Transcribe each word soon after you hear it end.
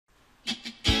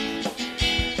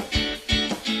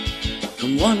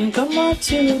From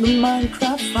 1,2 the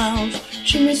Minecraft files.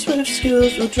 Jimmy Swift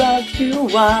skills will drive you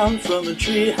wild. From a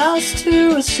treehouse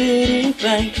to a city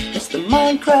bank, it's the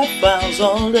Minecraft files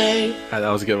all day. That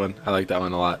was a good one. I like that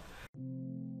one a lot.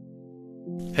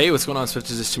 Hey, what's going on,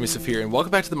 Swifters? It's Jimmy Swift here, and welcome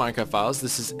back to the Minecraft Files.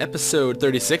 This is episode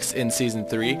 36 in Season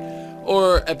 3,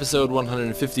 or episode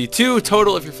 152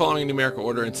 total if you're following in numerical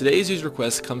order, and today's user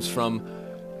request comes from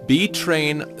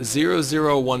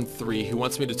btrain0013, who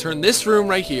wants me to turn this room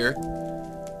right here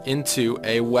into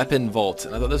a weapon vault,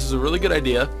 and I thought this was a really good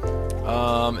idea.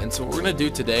 And so what we're going to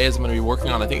do today is I'm going to be working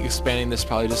on, I think, expanding this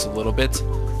probably just a little bit.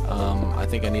 I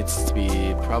think it needs to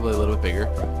be probably a little bit bigger.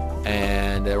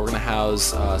 And we're going to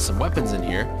house some weapons in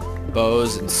here,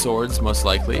 bows and swords most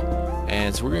likely,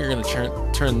 and so we're going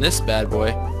to turn this bad boy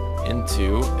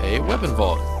into a weapon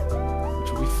vault,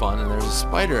 which will be fun. And there's a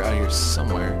spider out here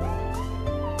somewhere.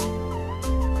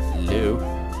 Hello?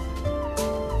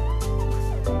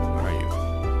 Where are you?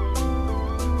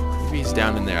 Maybe he's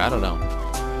down in there, I don't know.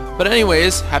 But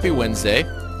anyways, happy Wednesday.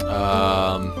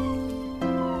 Oh,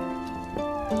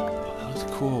 that looks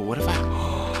cool. What if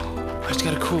I just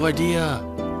got a cool idea.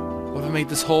 What if I make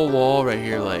this whole wall right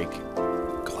here like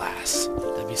glass?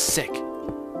 That'd be sick.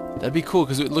 That'd be cool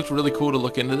because it looked really cool to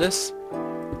look into this.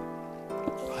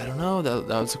 I don't know. That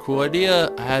was a cool idea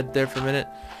I had there for a minute.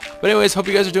 But anyways, hope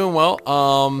you guys are doing well.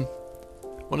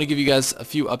 Want to give you guys a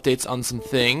few updates on some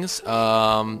things.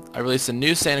 I released a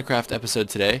new SantaCraft episode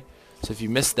today. So if you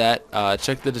missed that,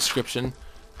 check the description.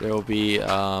 There will be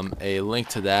a link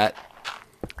to that.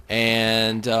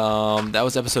 And that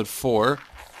was episode 4.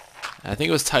 I think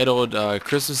it was titled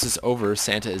Christmas is Over,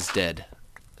 Santa is Dead.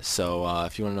 So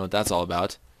if you want to know what that's all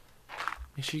about,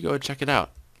 make sure you go and check it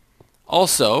out.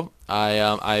 Also,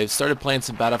 I started playing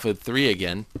some Battlefield 3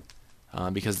 again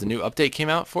because the new update came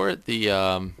out for it. The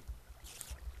oh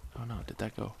no, did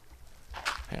that go?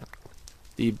 Hang on.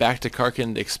 The Back to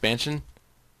Karkand expansion.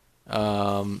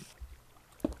 The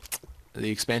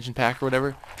expansion pack or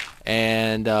whatever,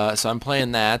 and so I'm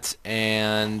playing that,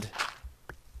 and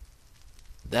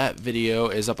that video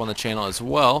is up on the channel as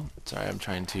well. Sorry, I'm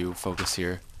trying to focus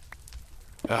here.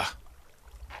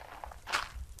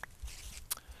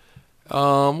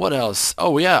 What else?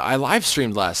 Oh yeah, I live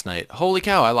streamed last night. Holy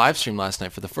cow, I live streamed last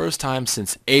night for the first time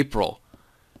since April.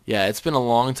 Yeah, it's been a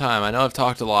long time. I know I've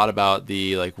talked a lot about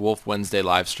the Wolf Wednesday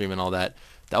live stream and all that.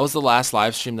 That was the last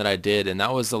live stream that I did, and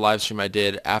that was the live stream I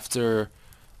did after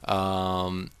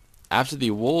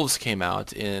the wolves came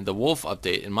out in the wolf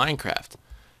update in Minecraft.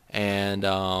 And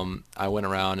I went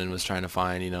around and was trying to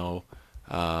find,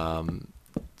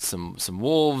 some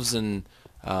wolves and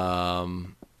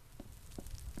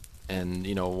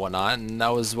whatnot, and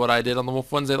that was what I did on the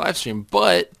Wolf Wednesday live stream.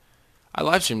 But I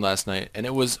live streamed last night, and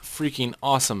it was freaking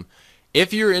awesome.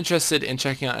 If you're interested in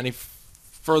checking out any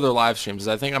further live streams,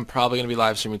 I think I'm probably going to be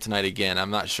live streaming tonight again. I'm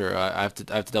not sure. I have to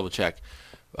double check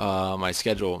my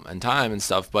schedule and time and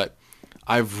stuff, but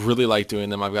I really like doing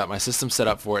them. I've got my system set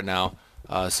up for it now,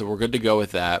 so we're good to go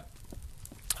with that.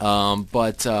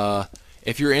 But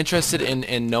if you're interested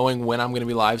in knowing when I'm going to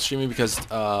be live streaming, because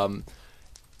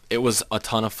it was a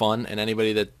ton of fun, and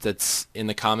anybody that's in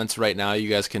the comments right now, you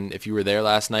guys can, if you were there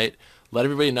last night, let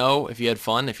everybody know if you had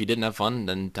fun. If you didn't have fun,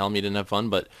 then tell them you didn't have fun,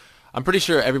 but I'm pretty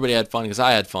sure everybody had fun because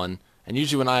I had fun, and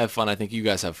usually when I have fun, I think you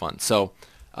guys have fun. So,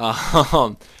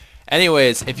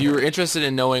 anyways, if you're interested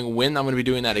in knowing when I'm going to be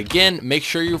doing that again, make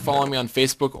sure you follow me on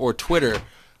Facebook or Twitter,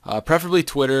 preferably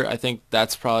Twitter. I think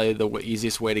that's probably the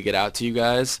easiest way to get out to you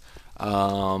guys.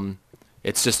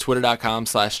 It's just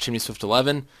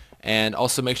twitter.com/ChimneySwift11, and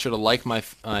also make sure to like my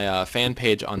fan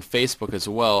page on Facebook as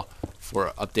well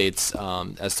for updates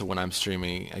as to when I'm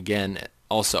streaming again.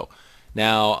 Also,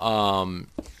 now.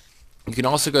 You can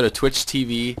also go to Twitch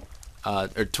TV,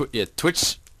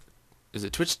 Twitch, is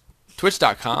it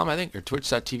Twitch.com, I think, or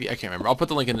Twitch.tv, I can't remember. I'll put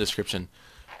the link in the description.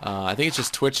 I think it's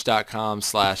just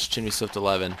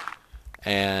twitch.com/ChimneySwift11,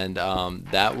 and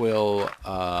that will,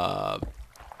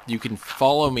 you can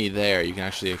follow me there. You can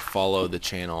actually follow the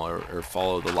channel or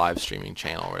follow the live streaming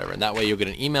channel or whatever, and that way you'll get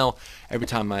an email every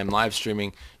time I'm live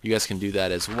streaming. You guys can do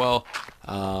that as well,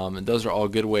 and those are all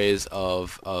good ways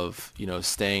of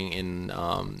staying in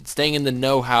the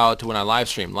know-how to when I live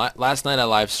stream. Last night I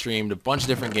live streamed a bunch of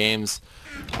different games.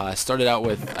 I started out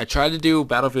with, I tried to do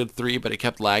Battlefield 3, but it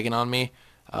kept lagging on me.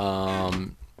 Oh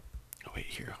wait,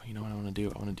 here, you know what I want to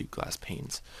do? I want to do glass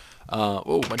panes.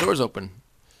 Oh, my door's open.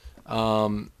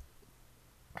 I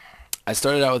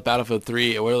started out with Battlefield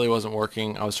 3. It really wasn't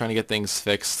working. I was trying to get things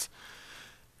fixed.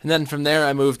 And then from there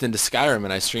I moved into Skyrim,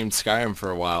 and I streamed Skyrim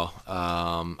for a while.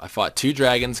 I fought 2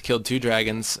 dragons, killed 2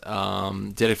 dragons,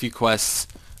 did a few quests,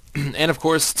 And of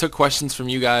course, took questions from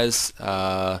you guys. You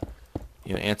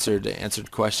know,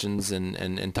 answered questions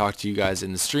and talked to you guys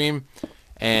in the stream.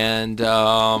 And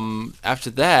after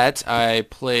that, I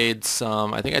played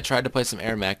some. I think I tried to play some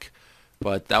Air Mech,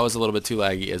 but that was a little bit too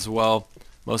laggy as well.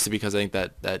 Mostly because I think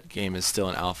that game is still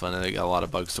in alpha and they got a lot of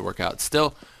bugs to work out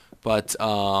still. But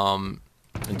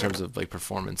in terms of like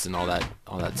performance and all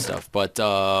that stuff. But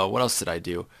what else did I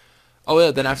do? Oh yeah,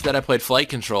 then after that I played Flight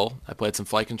Control. I played some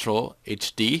Flight Control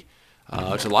HD,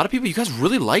 which a lot of people, you guys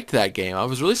really liked that game. I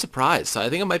was really surprised. So I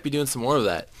think I might be doing some more of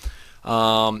that.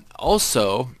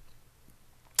 Also,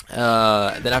 then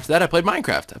after that I played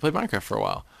Minecraft. I played Minecraft for a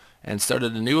while and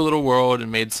started a new little world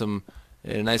and made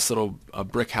a nice little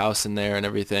brick house in there and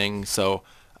everything. So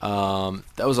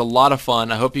that was a lot of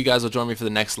fun. I hope you guys will join me for the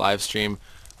next live stream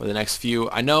or the next few.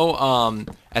 I know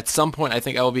at some point I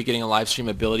think I will be getting a live stream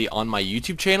ability on my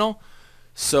YouTube channel.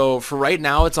 So for right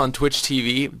now it's on Twitch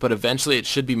TV, but eventually it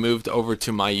should be moved over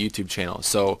to my YouTube channel.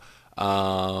 So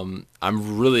I'm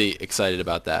really excited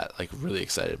about that. Like really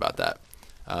excited about that.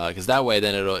 Because that way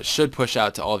then it should push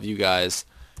out to all of you guys.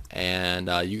 And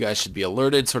you guys should be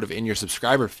alerted sort of in your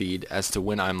subscriber feed as to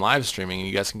when I'm live streaming, and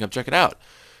you guys can come check it out.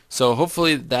 So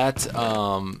hopefully that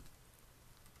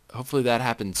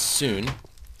happens soon.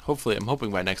 Hopefully, I'm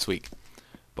hoping by next week.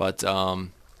 But oh,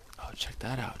 check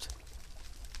that out.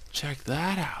 Check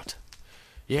that out.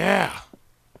 Yeah.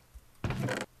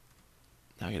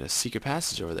 Now I get a secret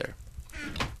passage over there.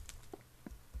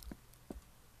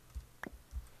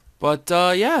 But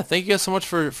yeah, thank you guys so much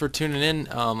for tuning in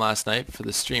last night for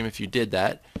the stream if you did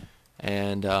that.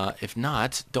 And if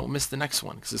not, don't miss the next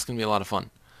one because it's going to be a lot of fun.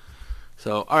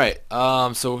 So, alright,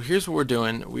 so here's what we're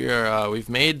doing. We've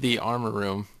made the armor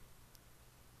room.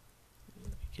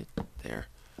 Get there.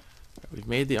 We've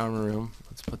made the armor room.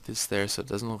 Let's put this there so it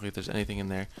doesn't look like there's anything in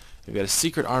there. We've got a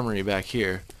secret armory back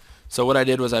here. So what I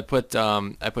did was I put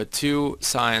 2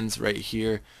 signs right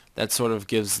here. That sort of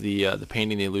gives the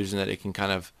painting the illusion that it can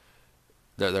kind of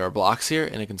there are blocks here,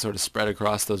 and it can sort of spread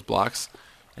across those blocks.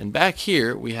 And back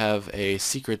here we have a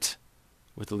secret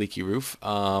with the leaky roof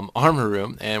armor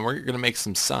room, and we're going to make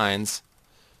some signs.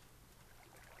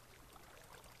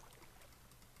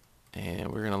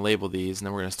 And we're going to label these, and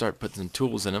then we're going to start putting some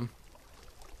tools in them.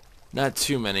 Not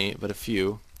too many, but a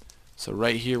few. So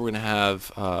right here we're going to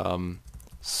have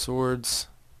swords,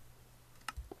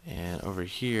 and over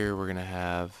here we're going to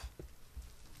have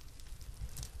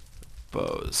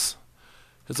bows.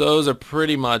 Because those are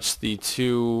pretty much the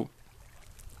 2,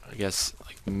 I guess,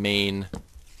 like main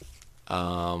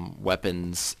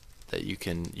weapons that you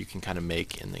can kind of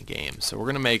make in the game. So we're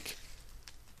gonna make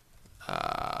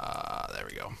there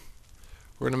we go.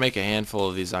 We're gonna make a handful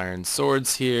of these iron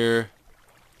swords here.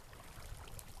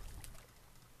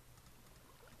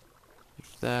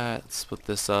 Like that. Split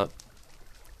this up.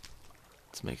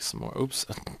 Let's make some more. Oops.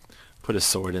 Put a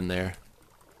sword in there.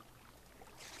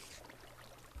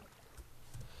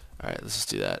 Alright, let's just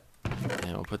do that.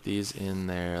 And we'll put these in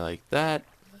there like that.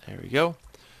 There we go.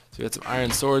 So we got some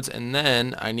iron swords, and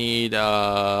then I need,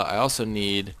 I also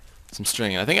need some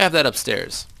string. I think I have that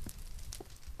upstairs.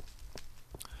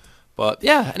 But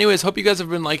yeah, anyways, hope you guys have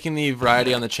been liking the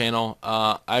variety on the channel.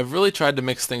 I've really tried to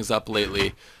mix things up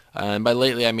lately. And by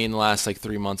lately, I mean the last like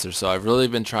 3 months or so. I've really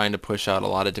been trying to push out a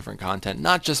lot of different content,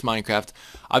 not just Minecraft.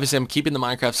 Obviously, I'm keeping the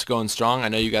Minecraft going strong. I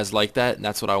know you guys like that, and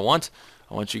that's what I want.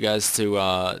 I want you guys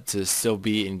to still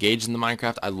be engaged in the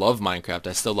Minecraft. I love Minecraft.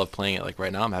 I still love playing it. Like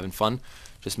right now, I'm having fun,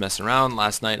 just messing around.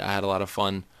 Last night, I had a lot of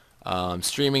fun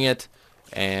streaming it,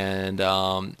 and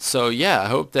so yeah, I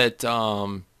hope that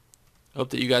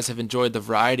you guys have enjoyed the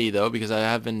variety though, because I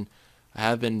have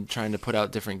been trying to put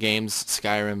out different games.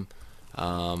 Skyrim.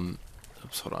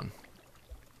 Oops, hold on.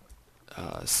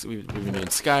 We've been doing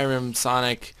Skyrim,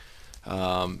 Sonic,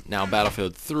 now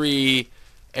Battlefield 3.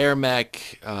 Air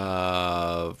Mech,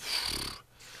 Left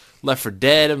 4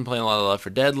 Dead. I've been playing a lot of Left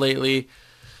 4 Dead lately.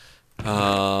 You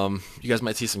guys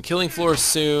might see some Killing Floor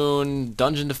soon.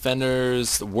 Dungeon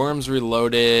Defenders, The Worms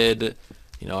Reloaded.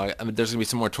 You know, I mean, there's gonna be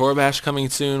some more Torbash coming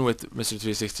soon with Mr.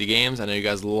 360 Games. I know you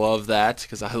guys love that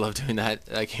because I love doing that.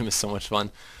 That game is so much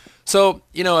fun. So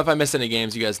you know, if I miss any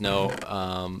games, you guys know.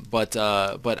 But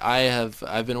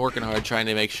I've been working hard trying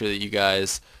to make sure that you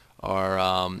guys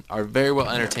are very well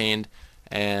entertained.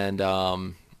 And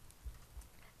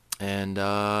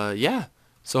yeah,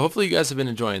 so hopefully you guys have been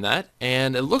enjoying that,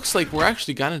 and it looks like we're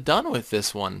actually kind of done with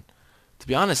this one, to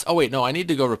be honest. Oh wait, no, I need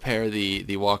to go repair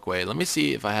the walkway. Let me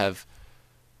see if I have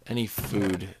any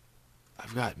food.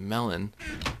 I've got melon.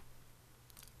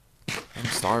 I'm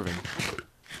starving,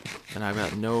 and I've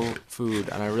got no food,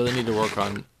 and I really need to work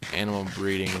on animal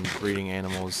breeding and breeding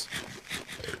animals.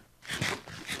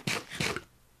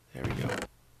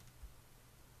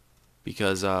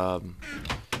 because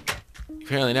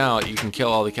apparently now you can kill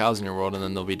all the cows in your world and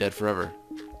then they'll be dead forever.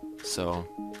 So,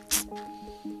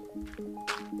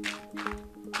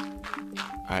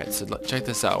 alright, so check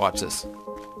this out. Watch this.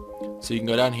 So you can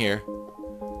go down here,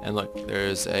 and look,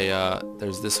 there's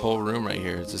this whole room right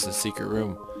here. It's just a secret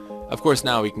room. Of course,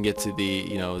 now we can get to the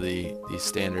the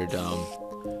standard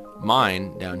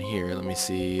mine down here. Let me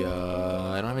see.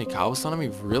 I don't have any cobblestone on me.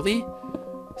 Really?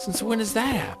 Since when does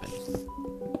that happen?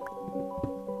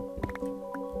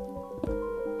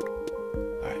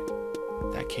 Alright.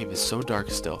 That cave is so dark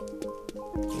still.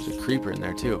 There's a creeper in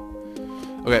there too.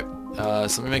 Okay,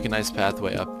 so let me make a nice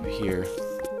pathway up here.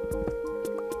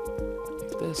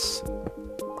 Like this.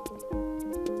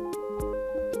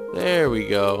 There we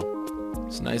go.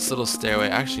 It's a nice little stairway.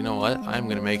 Actually, you know what? I'm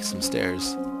gonna make some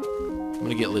stairs. I'm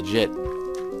gonna get legit.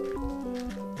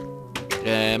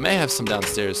 Yeah, I may have some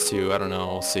downstairs too. I don't know.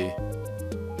 We'll see.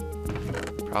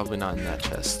 Probably not in that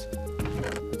chest.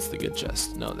 It's the good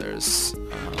chest. No, there's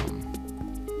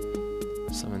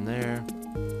some in there.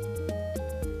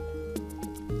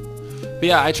 But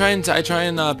yeah, I try and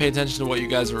pay attention to what you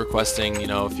guys are requesting. You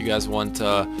know, if you guys want,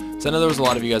 so I know there was a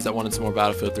lot of you guys that wanted some more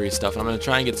Battlefield 3 stuff, and I'm gonna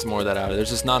try and get some more of that out. There's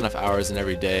just not enough hours in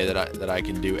every day that I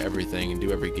can do everything and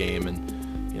do every game, and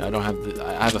you know, I don't have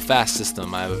I have a fast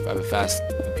system. I have a fast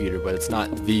computer, but it's not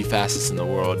the fastest in the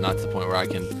world. Not to the point where I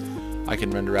can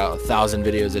render out 1,000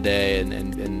 videos a day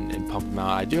and pump them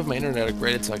out. I do have my internet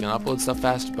upgraded so I can upload stuff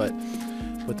fast, but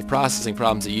with the processing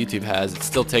problems that YouTube has, it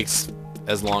still takes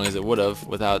as long as it would have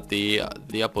without the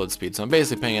upload speed. So I'm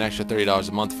basically paying an extra $30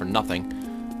 a month for nothing,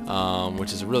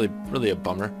 which is really a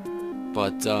bummer.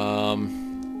 But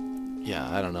yeah,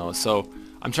 I don't know. So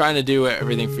I'm trying to do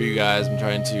everything for you guys. I'm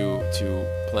trying to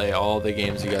play all the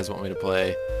games you guys want me to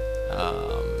play,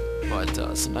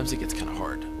 but sometimes it gets kind of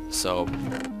hard. So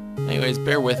anyways,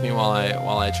 bear with me while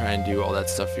I try and do all that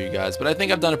stuff for you guys. But I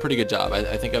think I've done a pretty good job.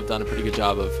 I think I've done a pretty good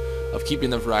job of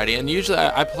keeping the variety. And usually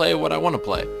I play what I want to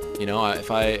play. You know, if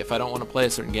I don't want to play a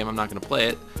certain game, I'm not going to play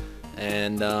it.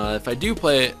 And if I do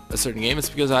play a certain game, it's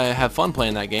because I have fun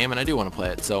playing that game and I do want to play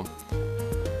it. So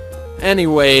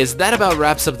anyways, that about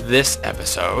wraps up this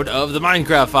episode of the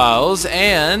Minecraft Files,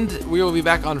 and we will be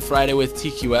back on Friday with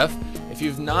TQF. If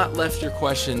you've not left your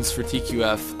questions for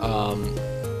TQF,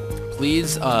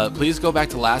 please go back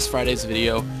to last Friday's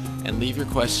video and leave your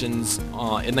questions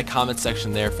in the comment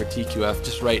section there for TQF.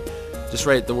 Just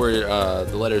write the word,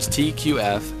 the letters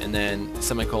TQF, and then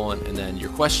semicolon, and then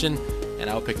your question, and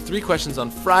I'll pick 3 questions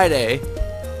on Friday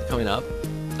coming up.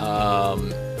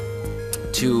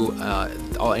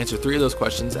 I'll answer 3 of those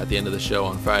questions at the end of the show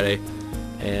on Friday.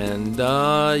 And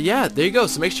yeah, there you go.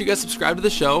 So make sure you guys subscribe to the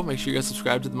show. Make sure you guys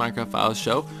subscribe to the Minecraft Files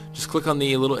show. Just click on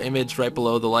the little image right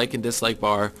below the like and dislike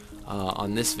bar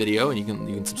on this video, and you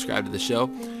can subscribe to the show.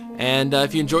 And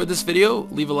if you enjoyed this video,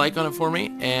 leave a like on it for me.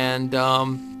 And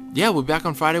yeah, we'll be back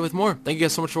on Friday with more. Thank you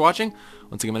guys so much for watching.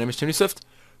 Once again, my name is Tony Swift.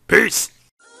 Peace!